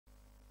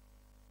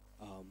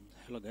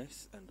Hello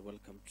guys, and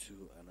welcome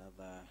to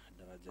another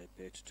Daraja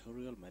API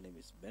tutorial. My name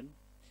is Ben.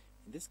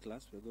 In this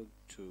class we're going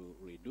to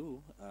redo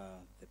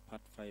the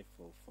part 5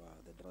 of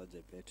the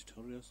Daraja API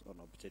tutorials on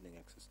obtaining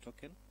access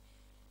token.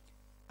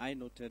 I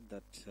noted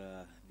that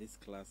this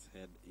class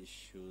had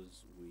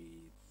issues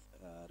with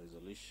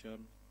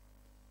resolution,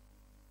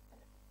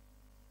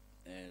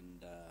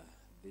 and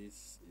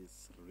this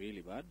is really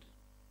bad.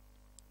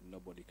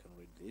 Nobody can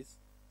read this.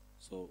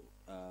 So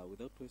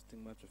without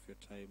wasting much of your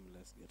time,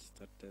 let's get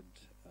started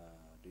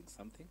doing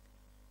something.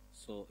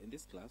 So in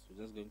this class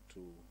we're just going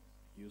to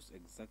use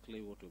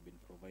exactly what we've been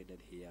provided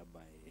here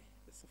by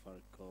the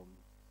Safaricom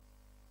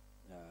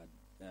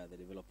the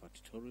developer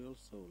tutorial.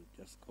 So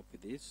we'll just copy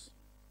this,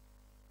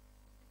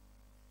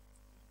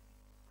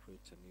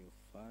 create a new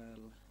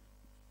file.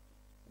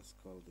 Let's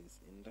call this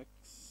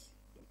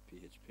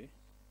index.php.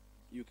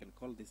 You can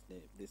call this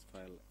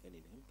file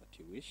any name that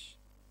you wish.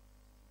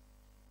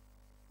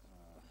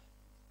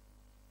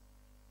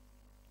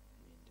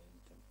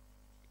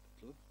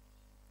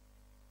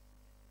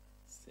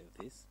 Save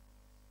this.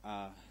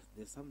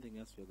 There's something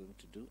else we're going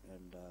to do,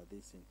 and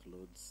this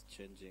includes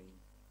changing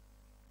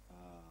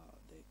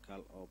the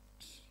call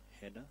opt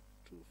header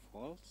to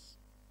false,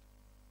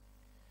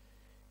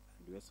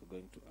 and we're also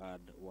going to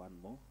add one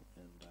more,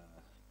 and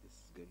this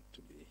is going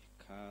to be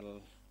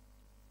call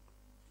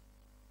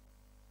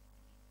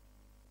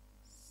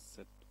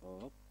set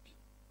opt,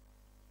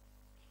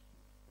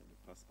 and we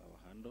pass our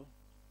handle,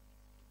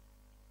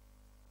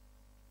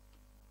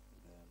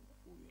 then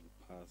we will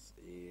pass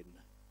in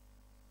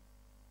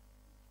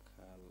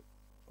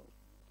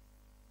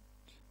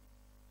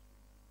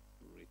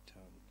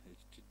return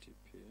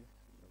HTTP,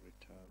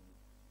 return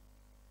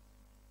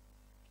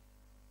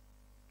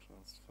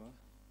transfer,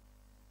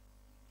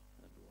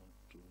 and want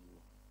to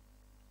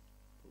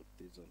put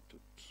this onto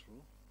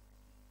true.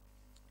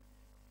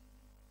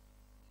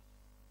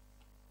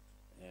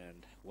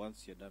 And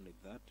once you're done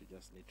with that, you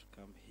just need to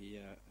come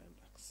here and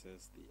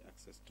access the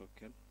access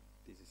token.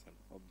 This is an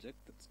object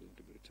that's going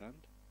to be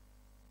returned,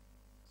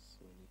 so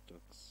we need to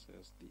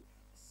access the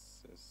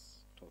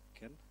access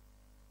token.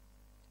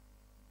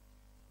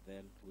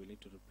 Then we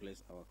need to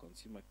replace our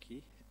consumer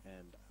key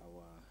and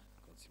our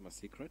consumer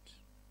secret.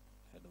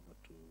 Head over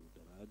to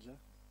Daraja,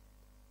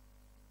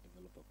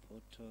 developer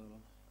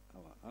portal,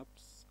 our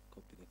apps,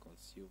 copy the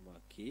consumer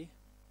key,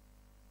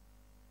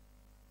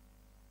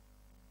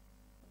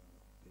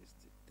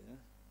 paste it there.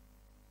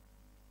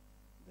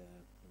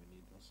 Then we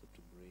need also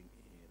to bring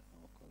in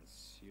our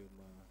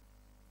consumer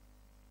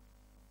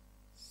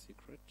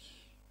secret.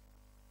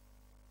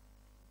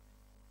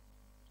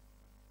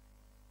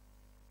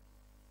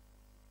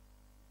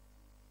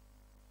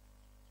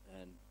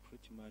 And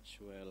pretty much,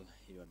 well,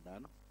 you're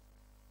done.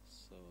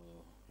 So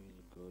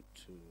we'll go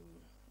to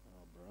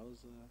our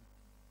browser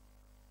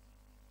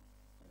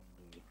and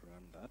we'll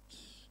run that,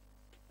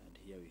 and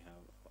here we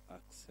have our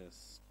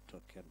access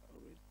token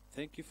already.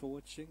 Thank you for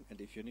watching, and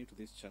if you're new to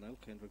this channel,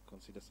 kindly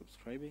consider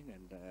subscribing,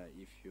 and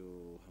if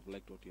you have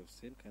liked what you have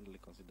seen, kindly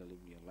consider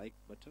leaving your like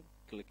button,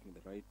 clicking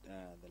the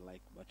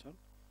like button.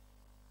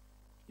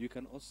 You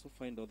can also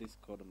find all this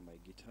code on my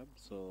GitHub,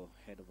 so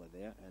head over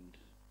there and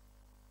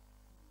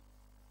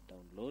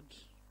download,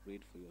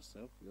 read for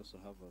yourself. We also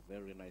have a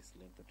very nice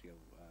link that we have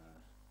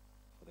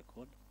for the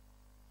code,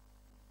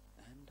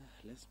 and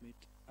let's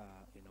meet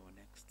in our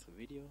next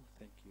video.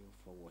 Thank you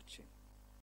for watching.